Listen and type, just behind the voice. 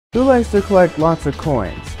Who likes to collect lots of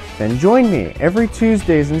coins? Then join me every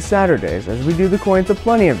Tuesdays and Saturdays as we do the Coins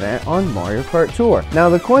Aplenty event on Mario Kart Tour. Now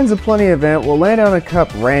the Coins Aplenty event will land on a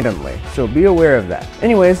cup randomly, so be aware of that.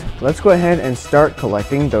 Anyways, let's go ahead and start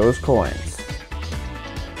collecting those coins.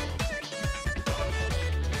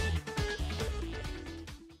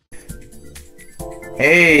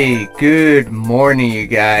 Hey, good morning you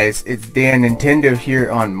guys. It's Dan Nintendo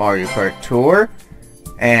here on Mario Kart Tour.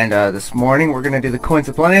 And this morning we're going to do the Coins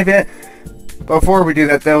Aplenty event. Before we do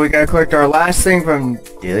that though, we got to collect our last thing from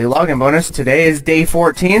Daily Login Bonus. Today is day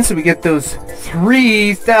 14, so we get those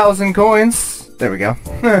 3,000 coins. There we go.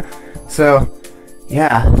 So,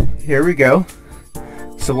 yeah, here we go.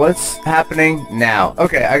 So what's happening now?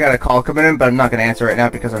 Okay, I got a call coming in, but I'm not going to answer right now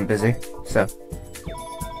because I'm busy. So,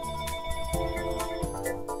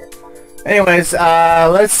 anyways,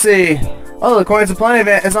 let's see. Oh, the Coins Aplenty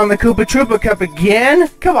event is on the Koopa Troopa Cup again?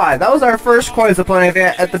 Come on, that was our first Coins Aplenty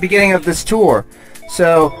event at the beginning of this tour.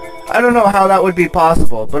 So, I don't know how that would be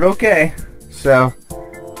possible, but okay. So,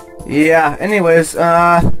 yeah, anyways,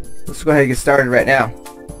 let's go ahead and get started right now.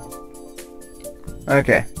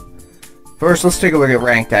 Okay. First, let's take a look at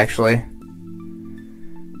ranked, actually.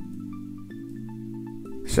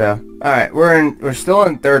 So, alright, we're still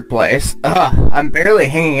in third place. I'm barely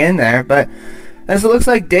hanging in there, but as it looks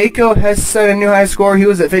like Daco has set a new high score. He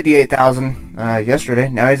was at 58,000 yesterday.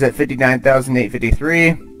 Now he's at 59,853.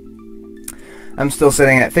 I'm still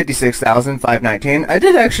sitting at 56,519. I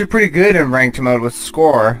did actually pretty good in ranked mode with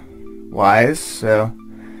score-wise, so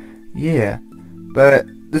yeah. But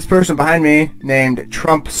this person behind me named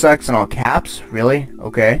Trump sucks in all caps. Really?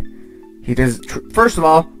 Okay. He does. First of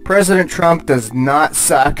all, President Trump does not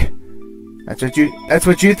suck. That's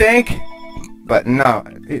what you think? But no,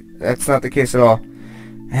 that's not the case at all.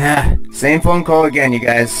 Same phone call again, you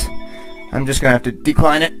guys. I'm just gonna have to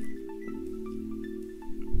decline it.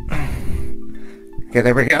 Okay,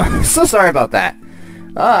 there we go. So sorry about that.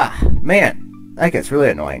 Man, that gets really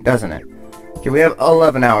annoying, doesn't it? Okay, we have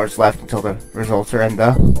 11 hours left until the results are in,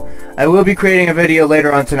 though. I will be creating a video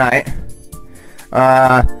later on tonight.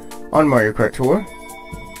 On Mario Kart Tour.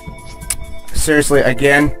 Seriously,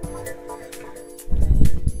 again,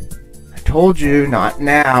 told you, not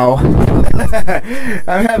now.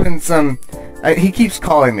 I'm having some... he keeps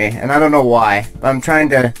calling me, and I don't know why.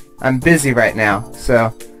 I'm busy right now,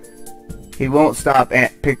 so he won't stop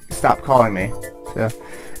calling me. So,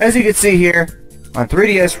 as you can see here, on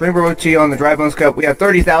 3DS, Rainbow OT on the Dry Bones Cup, we have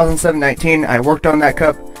 30,719. I worked on that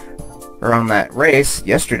cup, or on that race,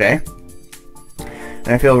 yesterday. And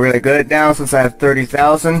I feel really good now since I have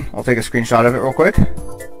 30,000. I'll take a screenshot of it real quick.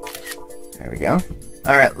 There we go.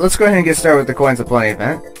 Alright, let's go ahead and get started with the Coins Aplenty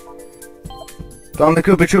event. It's on the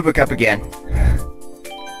Koopa Troopa Cup again.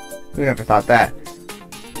 Who never thought that?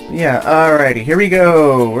 Yeah, alrighty, here we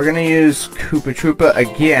go. We're gonna use Koopa Troopa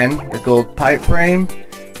again, the gold pipe frame,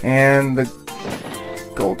 and the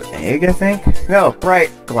gold egg, I think? No, bright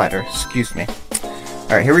glider, excuse me.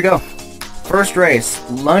 Alright, here we go. First race,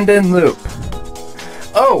 London Loop.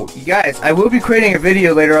 Oh, you guys, I will be creating a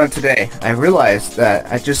video later on today. I realized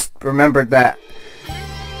that, I just remembered that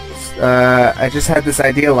I just had this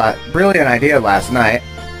brilliant idea last night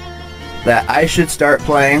that I should start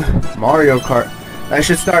playing Mario Kart. I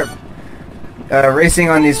should start racing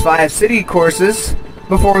on these 5 city courses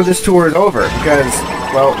before this tour is over, because,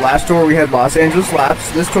 well, last tour we had Los Angeles laps.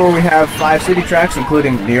 This tour we have 5 city tracks,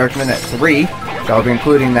 including New York Minute 3, so I'll be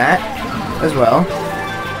including that as well.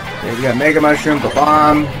 Okay, we got Mega Mushroom,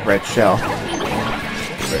 Bomb, Red Shell.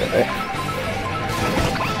 Get rid of it.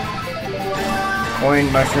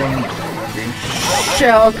 Coin, Mushroom, Green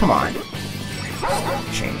Shell, come on.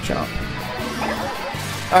 Chain Chomp.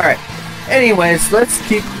 Alright, anyways, let's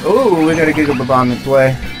keep... Oh, we got a Giga Bomb in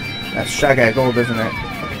play. That's Shy Guy Gold, isn't it?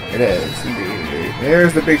 It is, indeed.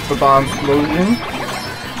 There's the big Bomb explosion.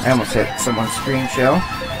 I almost hit someone's Green Shell.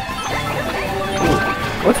 Ooh.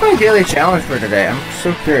 What's my daily challenge for today? I'm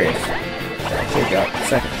so curious. Take out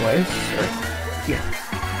second place. Or, yeah.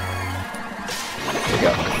 There we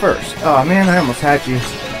go. First. Oh man, I almost had you.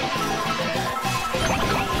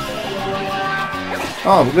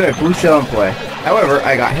 Oh, good. Blue shell in play. However,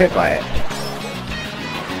 I got hit by it.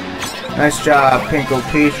 Nice job, Pinkle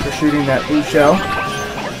Peach, for shooting that blue shell.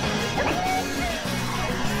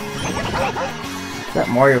 Is that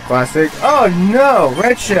Mario Classic? Oh no!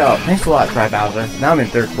 Red shell! Thanks a lot, Cry Bowser. Now I'm in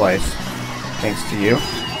third place. Thanks to you.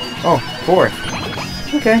 Oh, fourth.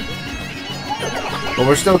 Okay. Well,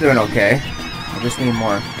 we're still doing okay. I just need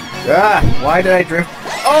more. Why did I drift?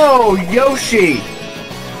 Oh, Yoshi!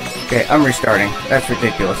 Okay, I'm restarting. That's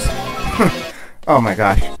ridiculous. Oh my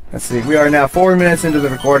gosh. Let's see. We are now 4 minutes into the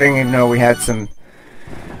recording, even though we had some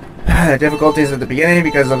Difficulties at the beginning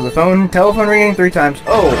because of the telephone ringing 3 times.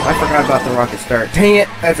 Oh, I forgot about the rocket start. Dang it,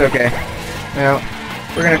 that's okay. Well,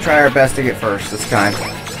 we're gonna try our best to get first this time.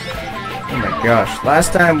 Oh my gosh,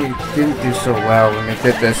 last time we didn't do so well when we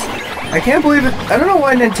did this. I can't believe it. I don't know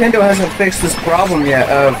why Nintendo hasn't fixed this problem yet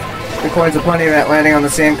of the Coins of Plenty event landing on the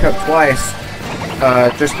same cup twice.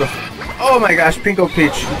 Just before. Oh my gosh, Pinko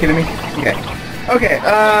Peach. Are you kidding me? Okay. Okay,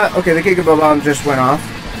 okay, the Giga Bomb just went off.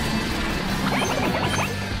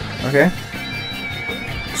 Okay.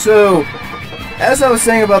 So, as I was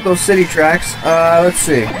saying about those city tracks, let's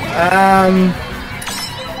see.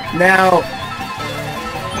 Now,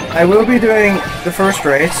 I will be doing the first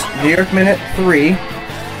race, New York Minute 3.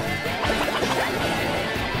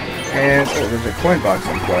 And, oh, there's a coin box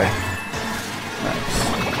in play. Nice.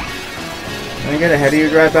 Can I get ahead of you,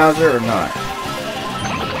 Dry Bowser, or not?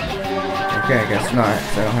 Okay, I guess not,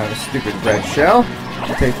 because I don't have a stupid red shell.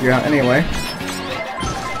 I'll take you out anyway.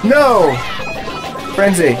 No!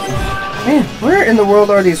 Frenzy. Man, where in the world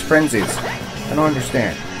are these frenzies? I don't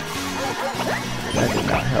understand. That did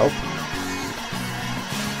not help.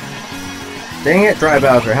 Dang it, Dry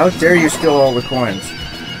Bowser. How dare you steal all the coins?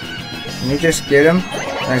 Can you just get him?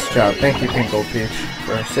 Nice job. Thank you, Pinko Peach,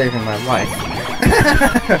 for saving my life.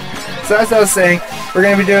 So as I was saying, we're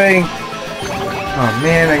going to be doing... Oh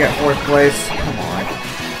man, I got 4th place. Come on.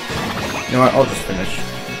 You know what? I'll just finish.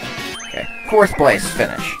 Okay. 4th place,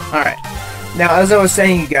 finish. Alright. Now, as I was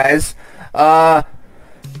saying, you guys,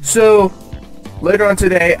 so, later on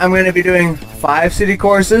today, I'm going to be doing 5 city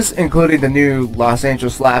courses, including the new Los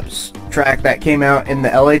Angeles Laps track that came out in the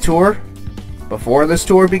LA tour before this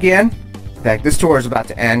tour began. In fact, this tour is about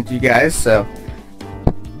to end, you guys, so,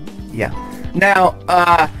 yeah. Now,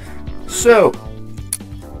 so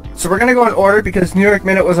we're going to go in order because New York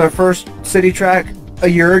Minute was our first city track a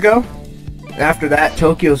year ago. After that,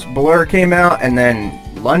 Tokyo's Blur came out, and then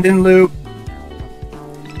London Loop,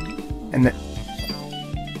 and then...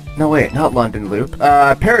 No, wait, not London Loop.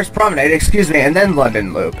 Paris Promenade, excuse me, and then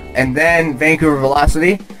London Loop, and then Vancouver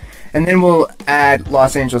Velocity, and then we'll add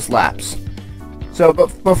Los Angeles Laps. So,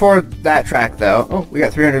 but before that track, though... Oh, we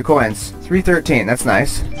got 300 coins. 313, that's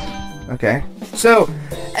nice. Okay. So,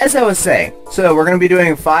 as I was saying, so we're going to be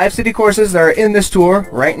doing 5 city courses that are in this tour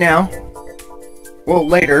right now. Well,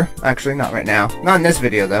 later. Actually, not right now. Not in this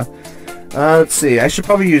video, though. Let's see. I should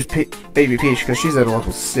probably use Baby Peach because she's at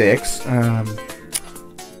level 6.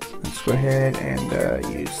 Let's go ahead and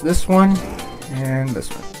use this one and this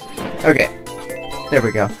one. Okay. There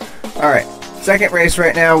we go. Alright. Second race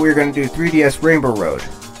right now, we're going to do 3DS Rainbow Road.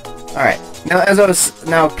 Alright. Now, as I was...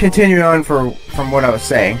 Now, continuing on from what I was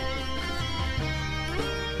saying.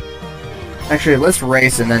 Actually, let's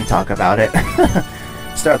race and then talk about it.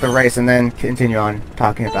 Start the race and then continue on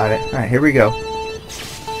talking about it. Alright, here we go.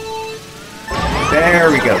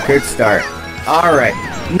 There we go. Good start. Alright.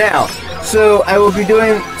 Now, so I will be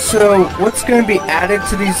doing... So, what's going to be added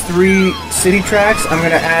to these 3 city tracks? I'm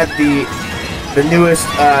going to add the newest,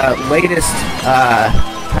 latest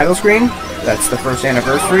title screen. That's the first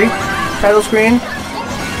anniversary title screen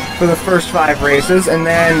for the first 5 races. And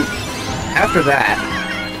then, after that...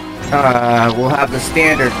 we'll have the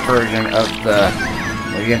standard version of the,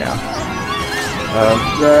 well, you know, of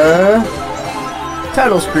the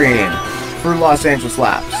title screen for Los Angeles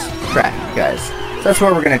Laps track, guys. So that's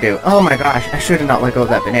what we're gonna do. Oh my gosh, I should have not let go of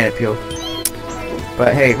that banana peel.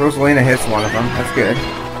 But hey, Rosalina hits one of them. That's good,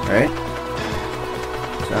 right?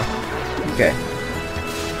 So, okay.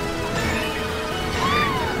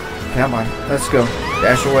 Come on, let's go.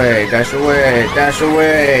 Dash away, dash away, dash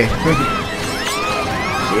away.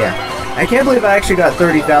 Yeah. I can't believe I actually got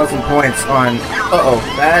 30,000 points on... Uh-oh.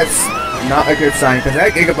 That's not a good sign, because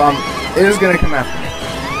that Giga Bomb is going to come after me.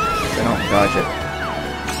 So don't dodge it.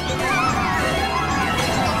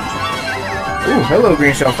 Ooh, hello,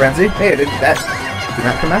 Green Shell Frenzy. Hey, that did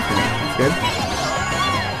not come after me. That's good.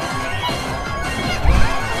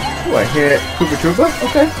 Ooh, I hit Koopa Troopa.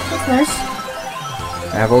 Okay, that's nice.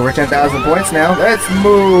 I have over 10,000 points now. Let's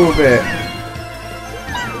move it.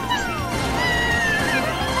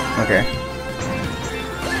 Okay.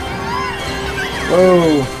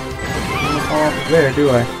 Whoa! I don't fall off there, do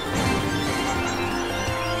I?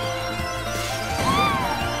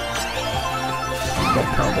 That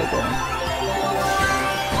combo going.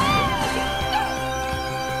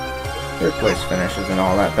 3rd place finish isn't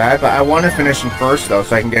all that bad, but I want to finish in 1st though,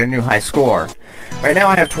 so I can get a new high score. Right now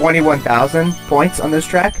I have 21,000 points on this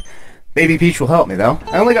track. Baby Peach will help me, though.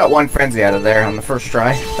 I only got 1 Frenzy out of there on the first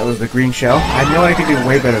try. That was the green shell. I know I could do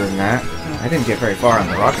way better than that. I didn't get very far on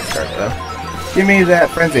the rocket start, though. Give me that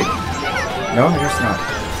Frenzy. No, I guess not.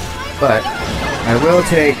 But, I will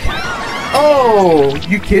take Oh,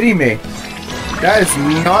 you kidding me? That is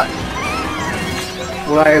not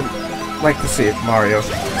what I like to see, Mario.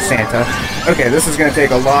 Santa. Okay, this is gonna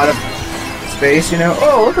take a lot of space, you know.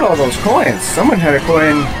 Oh, look at all those coins. Someone had a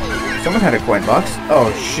coin box.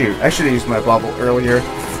 Oh shoot, I should have used my bubble earlier.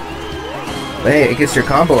 But hey, it gets your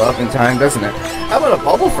combo up in time, doesn't it? How about a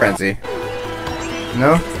bubble frenzy?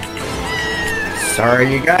 No?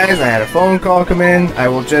 Sorry you guys, I had a phone call come in. I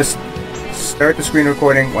will just start the screen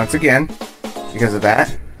recording once again because of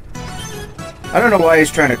that. I don't know why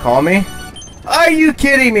he's trying to call me. Are you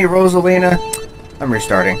kidding me, Rosalina? I'm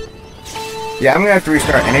restarting. Yeah, I'm gonna have to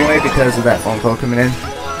restart anyway because of that phone call coming in.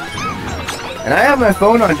 And I have my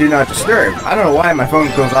phone on Do Not Disturb. I don't know why my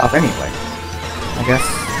phone goes off anyway. I guess.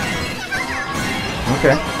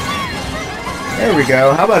 Okay. There we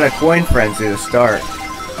go. How about a coin frenzy to start?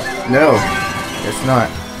 No. It's not.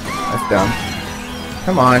 That's dumb.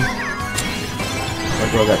 Come on.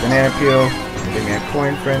 I'll roll that banana peel. Give me a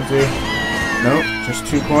coin frenzy. Nope. Just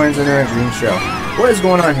 2 coins and a green shell. What is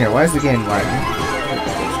going on here? Why is the game lagging?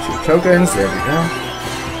 There's 2 tokens. There we go.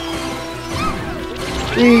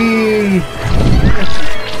 Whee!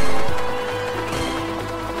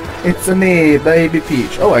 It's a me, baby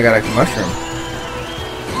Peach. Oh, I got a mushroom.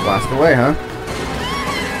 Blast away, huh?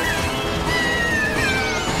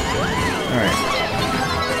 Alright.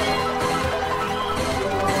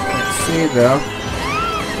 Let's see, though.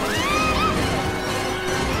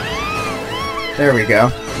 There we go.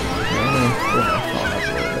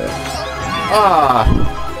 Ah!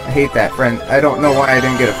 I hate that friend. I don't know why I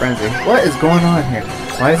didn't get a frenzy. What is going on here?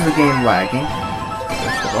 Why is the game lagging?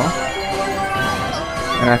 First of all.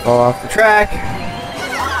 And I fall off the track.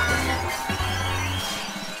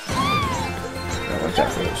 Gotta watch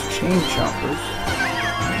out for those chain chompers.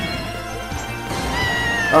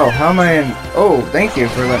 Oh, how am I in? Oh, thank you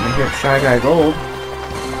for letting me hit Shy Guy Gold.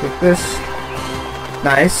 Take this.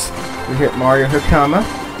 Nice. We hit Mario Hakama.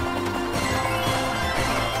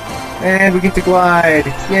 And we get to glide.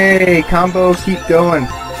 Yay! Combo, keep going.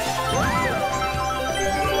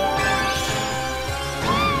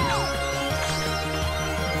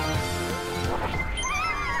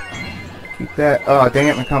 Keep that. Oh, dang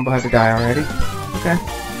it, my combo had to die already. Okay.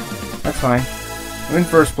 That's fine. I'm in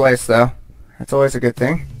first place, though. That's always a good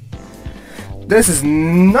thing. This is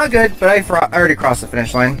not good, but I already crossed the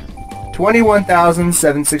finish line.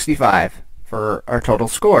 21,765 for our total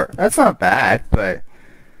score. That's not bad, but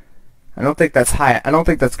I don't think that's high. I don't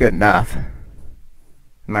think that's good enough.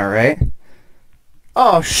 Am I right?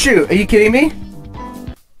 Oh, shoot. Are you kidding me?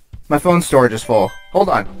 My phone storage is full. Hold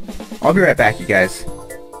on. I'll be right back, you guys.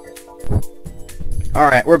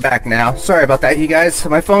 Alright, we're back now. Sorry about that, you guys.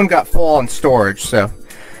 My phone got full on storage, so...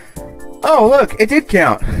 Oh, look. It did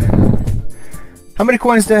count. How many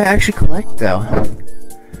coins did I actually collect, though?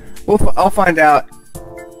 I'll find out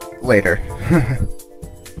later.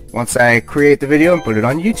 Once I create the video and put it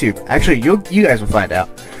on YouTube. Actually, you guys will find out.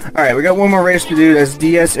 Alright, we got one more race to do. That's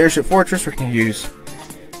DS Airship Fortress. We're going to use...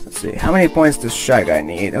 Let's see. How many points does Shy Guy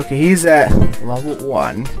need? Okay, he's at level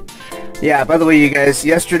 1. Yeah, by the way, you guys,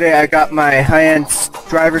 yesterday I got my high-end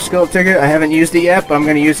driver skill ticket. I haven't used it yet, but I'm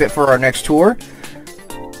going to use it for our next tour.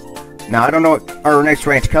 Now, I don't know what our next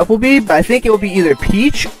ranked cup will be, but I think it will be either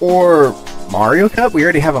Peach or Mario Cup. We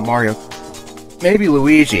already have a Mario. Maybe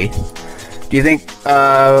Luigi. Do you think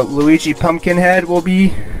Luigi Pumpkinhead will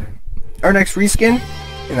be our next reskin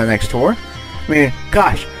in the next tour? I mean,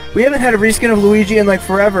 gosh, we haven't had a reskin of Luigi in like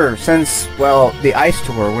forever since, well, the Ice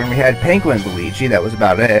Tour when we had Penguin Luigi. That was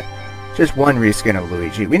about it. Just one reskin of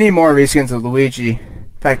Luigi. We need more reskins of Luigi. In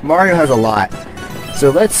fact, Mario has a lot. So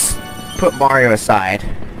let's put Mario aside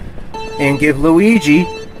and give Luigi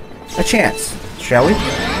a chance, shall we?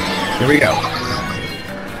 Here we go.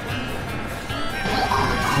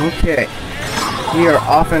 Okay. We are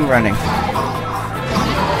off and running.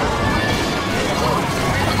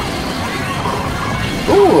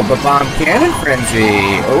 Ooh, a bomb cannon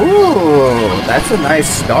frenzy. Ooh, that's a nice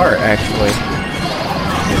start, actually.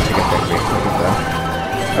 Just to get that great ticket,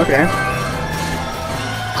 though. Okay.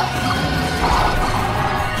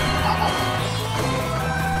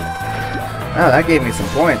 Oh, that gave me some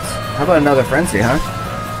points. How about another frenzy, huh?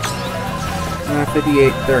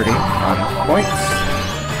 58.30 on points.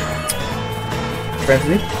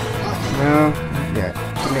 Frenzy? No, not yet.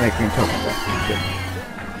 Give me that green token though. Good.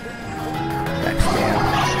 Back spam.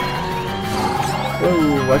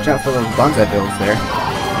 Whoa, watch out for those bonsai bills there.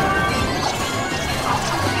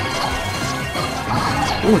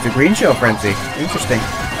 Ooh, it's a green shell frenzy. Interesting.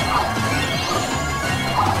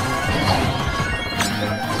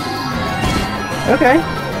 Okay.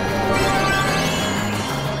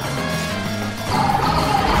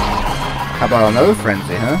 How about another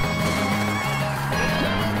frenzy, huh?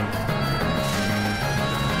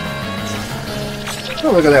 Oh,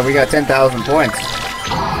 look at that. We got 10,000 points.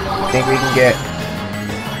 Think we can get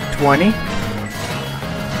 20?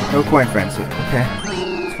 No coin frenzy. Okay.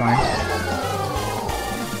 It's fine.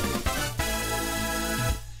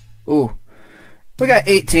 Ooh. We got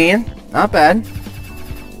 18. Not bad.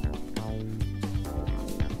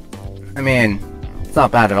 I mean, it's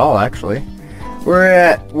not bad at all, actually. We're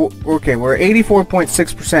at... Okay, we're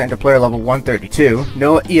 84.6% into player level 132.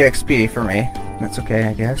 No EXP for me. That's okay,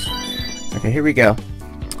 I guess. Okay, here we go.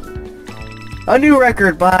 A new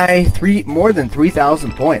record by more than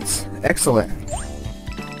 3,000 points. Excellent.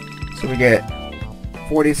 So we get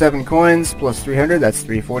 47 coins plus 300. That's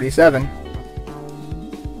 347.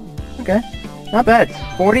 Okay, not bad.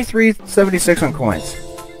 43.76 on coins.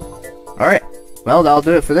 Alright, well, that'll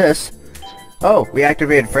do it for this. Oh, we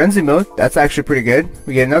activated Frenzy Mode. That's actually pretty good.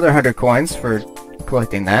 We get another 100 coins for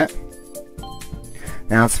collecting that.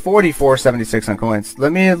 Now it's 44.76 on coins.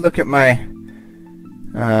 Let me look at my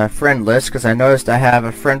friend list, because I noticed I have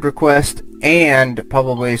a friend request and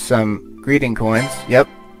probably some greeting coins. Yep.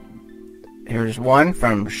 Here's one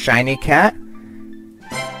from Shiny Cat.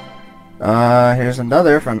 Here's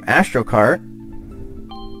another from Astro Kart.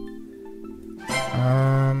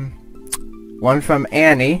 One from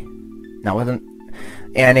Annie. Not with an...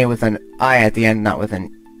 Annie with an I at the end, not with an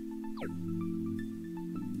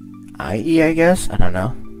IE, I guess? I don't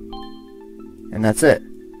know. And that's it.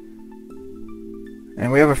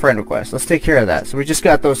 And we have a friend request. Let's take care of that. So we just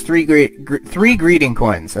got those three greeting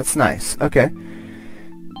coins. That's nice. Okay.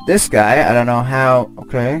 This guy, I don't know how...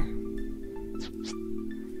 Okay.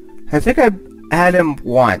 I think I had him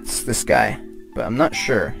once, this guy. But I'm not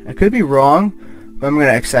sure. I could be wrong, but I'm going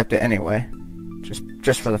to accept it anyway.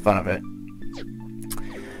 Just for the fun of it.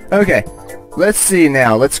 Okay. Let's see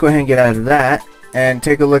now. Let's go ahead and get out of that and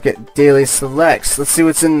take a look at daily selects. Let's see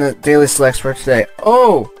what's in the daily selects for today.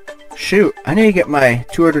 Oh! Shoot, I need to get my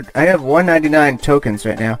 200... I have 199 tokens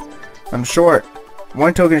right now. I'm short.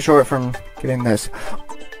 One token short from getting this.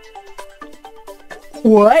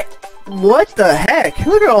 What? What the heck?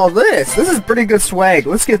 Look at all this. This is pretty good swag.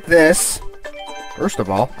 Let's get this. First of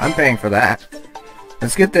all, I'm paying for that.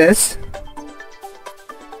 Let's get this.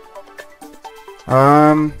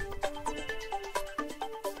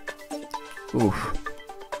 Oof.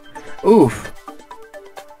 Oof.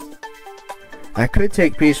 I could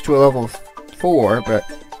take Peach to a level 4, but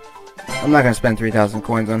I'm not going to spend 3,000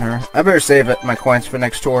 coins on her. I better save it, my coins for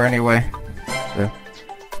next tour anyway. So,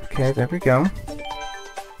 okay, there we go.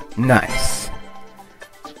 Nice.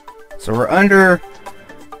 So we're under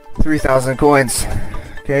 3,000 coins.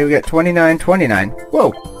 Okay, we got 29.29.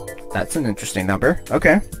 Whoa, that's an interesting number.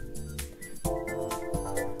 Okay.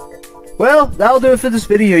 Well, that'll do it for this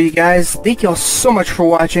video, you guys. Thank you all so much for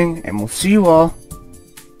watching, and we'll see you all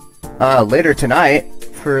later tonight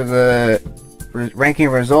for the ranking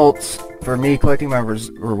results for me collecting my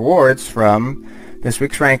rewards from this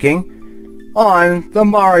week's ranking on the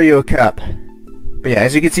Mario Cup. But yeah,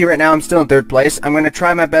 as you can see right now, I'm still in 3rd place. I'm going to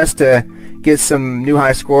try my best to get some new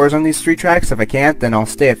high scores on these 3 tracks. If I can't, then I'll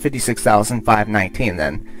stay at 56,519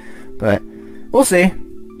 then. But we'll see.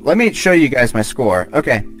 Let me show you guys my score.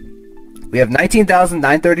 Okay. We have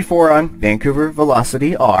 19,934 on Vancouver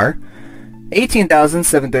Velocity R,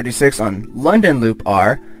 18,736 on London Loop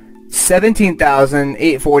R,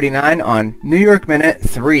 17,849 on New York Minute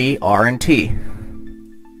 3 R&T.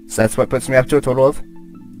 So that's what puts me up to a total of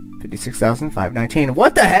 56,519.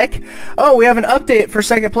 What the heck? Oh, we have an update for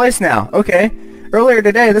 2nd place now. Okay. Earlier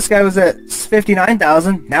today, this guy was at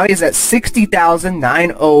 59,000. Now he's at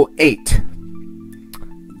 60,908.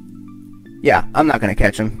 Yeah, I'm not going to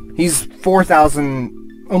catch him. He's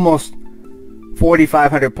 4,000, almost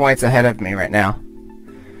 4,500 points ahead of me right now.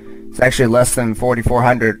 It's actually less than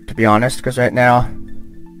 4,400, to be honest, because right now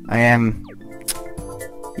I am...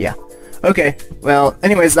 Yeah. Okay, well,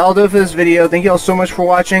 anyways, that'll do it for this video. Thank you all so much for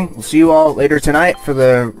watching. We'll see you all later tonight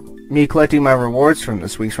for me collecting my rewards from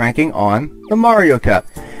this week's ranking on the Mario Cup.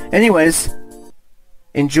 Anyways,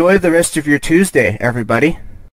 enjoy the rest of your Tuesday, everybody.